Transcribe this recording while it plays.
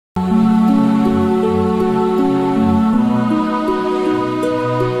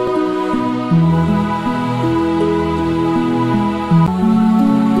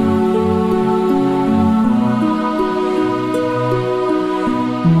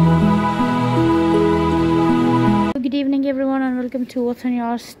Good evening everyone, and welcome to What's on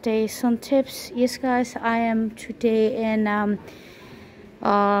Your Stays on Tips. Yes guys, I am today in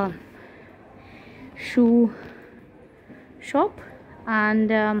shoe shop,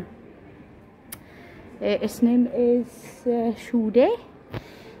 and its name is Shoe Day.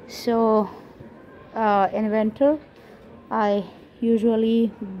 So in winter I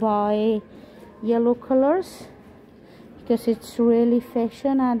usually buy yellow colors because it's really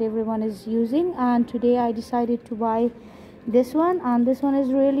fashion and everyone is using, and today I decided to buy this one, and this one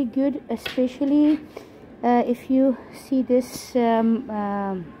is really good, especially if you see this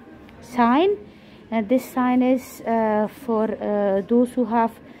sign. This sign is for those who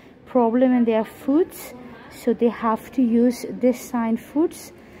have problem in their foots, so they have to use this sign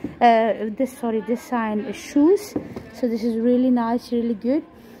this sign shoes. So this is really nice, really good,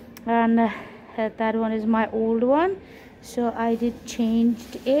 and that one is my old one, so I did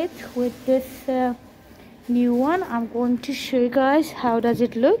changed it with this new one. I'm going to show you guys how does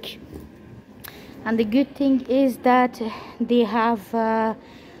it look. And the good thing is that they have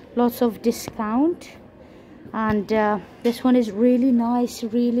lots of discount, and this one is really nice,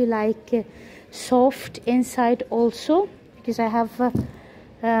 really like soft inside also, because I have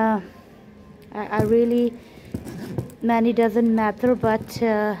I really, money doesn't matter, but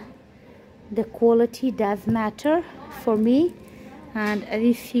the quality does matter for me. And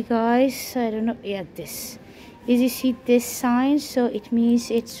if you guys, I don't know, yeah, this is, you see this sign, so it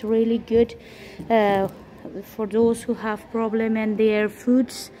means it's really good for those who have problem in their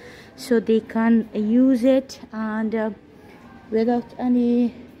foods, so they can use it and without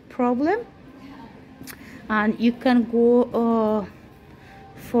any problem, and you can go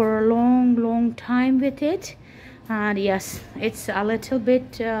for a long time with it. And yes, it's a little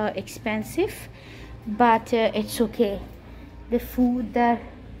bit expensive, but it's okay. The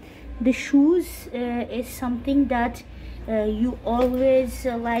shoes is something that you always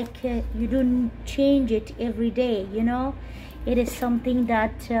like, you don't change it every day, you know. It is something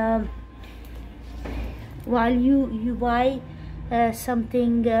that while you buy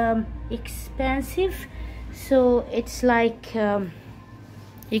something expensive, so it's like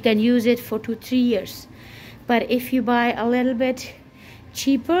you can use it for 2-3 years. But if you buy a little bit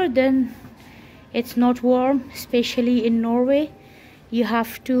cheaper, then it's not warm, especially in Norway. You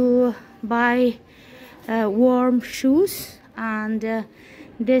have to buy warm shoes, and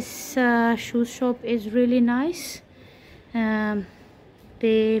this shoe shop is really nice.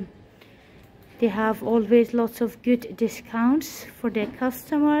 They have always lots of good discounts for their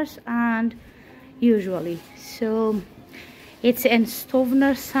customers, and usually. So it's in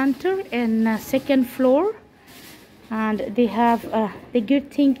Stovner Center in second floor. And they have the good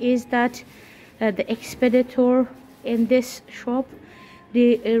thing is that the expeditor in this shop,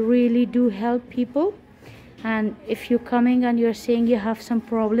 they really do help people. And if you're coming and you're saying you have some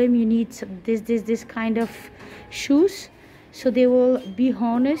problem, you need this kind of shoes, so they will be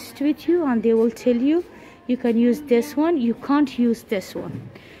honest with you and they will tell you you can use this one, you can't use this one.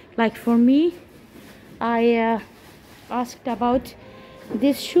 Like for me, I asked about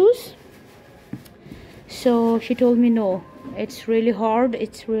these shoes, so she told me no, it's really hard,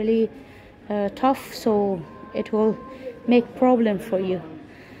 it's really tough, so it will make problem for you.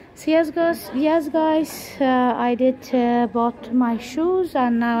 So yes guys, I did bought my shoes,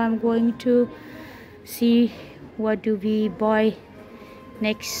 and now I'm going to see what do we buy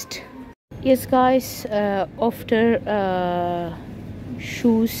next. Yes guys, after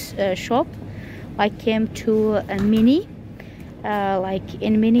shoes shop, I came to a Mini. Like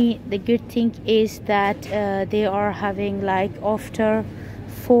in Mini, the good thing is that they are having, like, after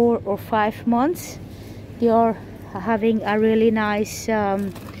 4 or 5 months, they are having a really nice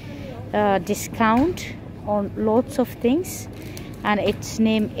discount on lots of things, and its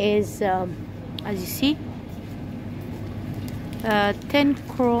name is as you see, 10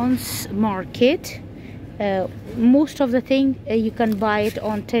 crowns market. Most of the thing you can buy it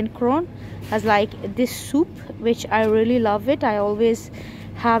on 10 crown, as like this soup, which I really love it. I always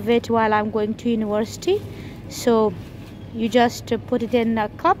have it while I'm going to university. So you just put it in a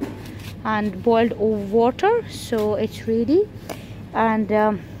cup and boiled water, so it's ready. And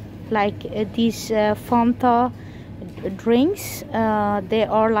like these Fanta drinks, they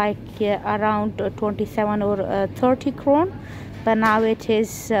are like around 27 or 30 kron, but now it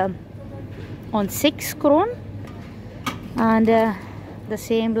is on 6 kron. And the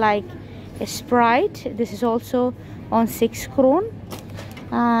same like a Sprite, this is also on 6 kron.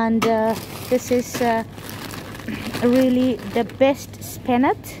 And this is really the best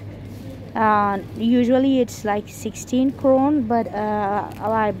Spenat Usually it's like 16 kron, but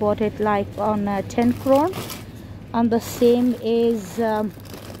I bought it like on 10 kron. And the same is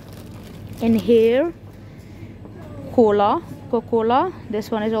in here, Coca-Cola.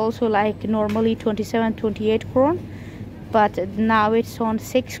 This one is also like normally 27-28 kron, but now it's on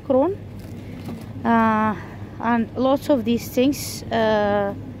 6 kron. And lots of these things.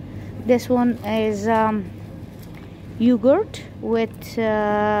 This one is yogurt with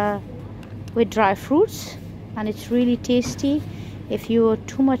dry fruits, and it's really tasty if you are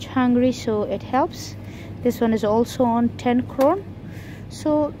too much hungry, so it helps. This one is also on 10 kron.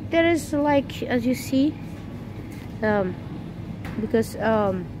 So there is, like, as you see, because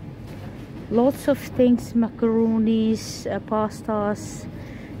lots of things, macaronis, pastas,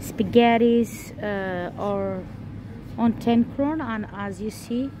 spaghettis are on 10 kron, and as you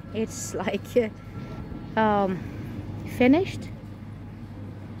see, it's like finished,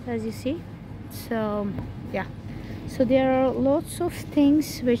 as you see. So yeah, so there are lots of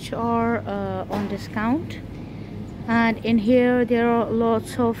things which are on discount, and in here there are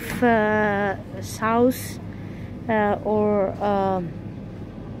lots of sauce or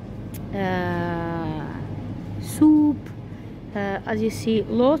soup. As you see,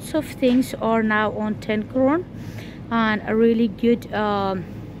 lots of things are now on 10 kron, and a really good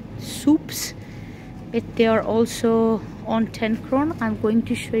soups, they are also on 10 kron. I'm going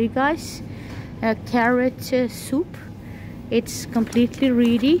to show you guys a carrot soup. It's completely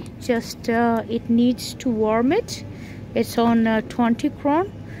ready, just it needs to warm it. It's on 20 kron,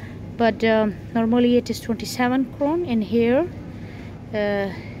 but normally it is 27 kron. In here,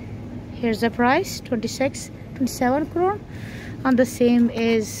 here's the price, 27 kron. And the same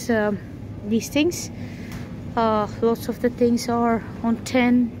is these things. Lots of the things are on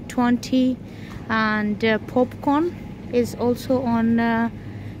 10, 20, and popcorn is also on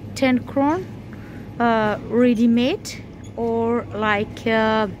 10 kron, ready-made, or like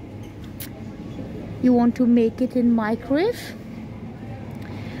you want to make it in microwave.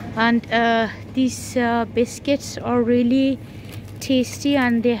 And these biscuits are really tasty,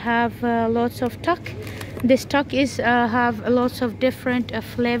 and they have lots of tuck. This tuck is have lots of different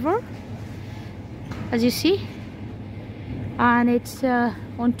flavor, as you see, and it's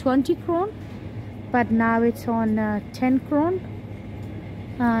on 20 kron, but now it's on 10 kron.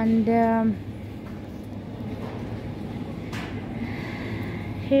 And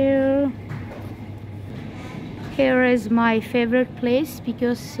here is my favorite place,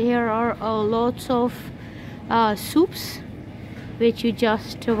 because here are lots of soups which you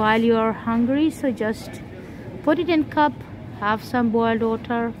just, while you are hungry, so just put it in cup, have some boiled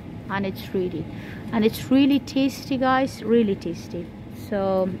water, and it's ready. And it's really tasty, guys, really tasty.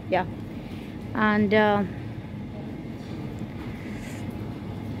 So yeah, and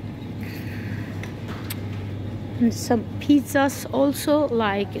some pizzas also,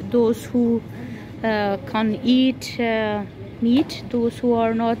 like those who can eat meat, those who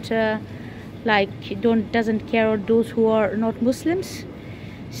are not doesn't care, or those who are not Muslims.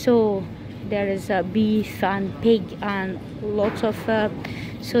 So there is beef and pig and lots of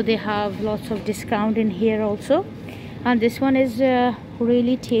so they have lots of discount in here also. And this one is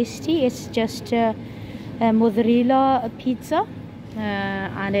really tasty. It's just a mozzarella pizza,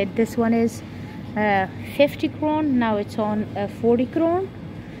 and this one is 50 kron. Now it's on 40 kron.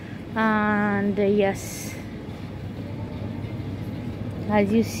 And yes,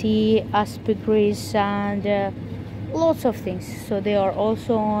 as you see, asparagus and lots of things, so they are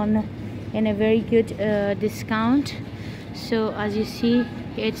also on in a very good discount. So as you see,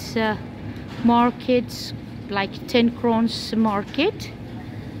 it's markets like 10 crowns market,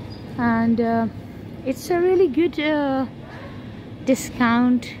 and it's a really good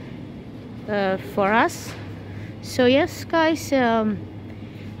discount for us. So yes, guys,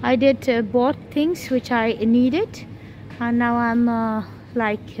 I did bought things which I needed, and now I'm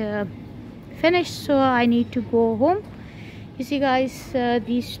finished, so I need to go home. You see, guys,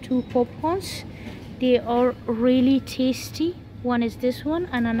 these two popcorns, they are really tasty. One is this one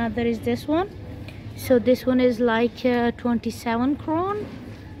and another is this one. So this one is like 27 kron,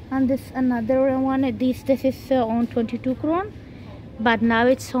 and this another one, this is on 22 kron, but now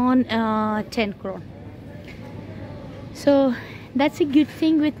it's on 10 kron. So that's a good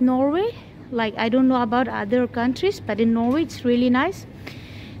thing with Norway. Like, I don't know about other countries, but in Norway it's really nice.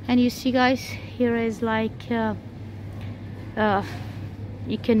 And you see, guys, here is like you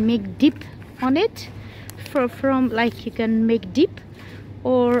can make dip on it from like you can make dip,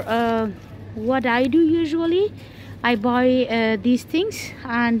 or what I do usually, I buy these things,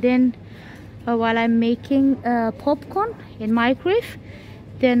 and then while I'm making popcorn in microwave,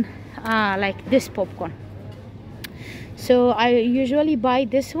 then like this popcorn. So I usually buy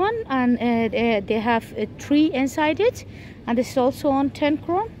this one, and they have 3 inside it, and this is also on 10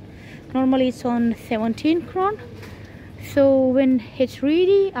 kron. Normally it's on 17 kron. So when it's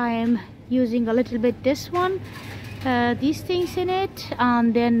ready, I am using a little bit this one, these things in it,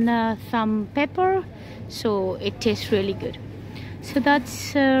 and then some pepper, so it tastes really good. So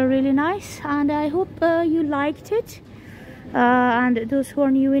that's really nice, and I hope you liked it. And those who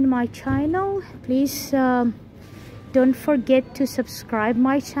are new in my channel, please don't forget to subscribe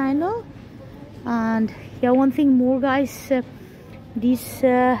my channel. And yeah, one thing more, guys, these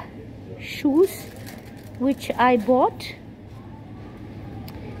shoes which I bought,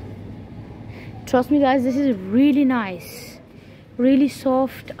 trust me guys, this is really nice, really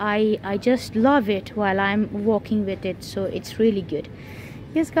soft. I just love it while I'm walking with it, so it's really good.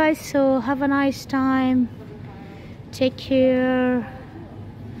 Yes guys, so have a nice time, take care,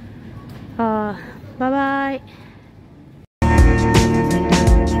 bye bye.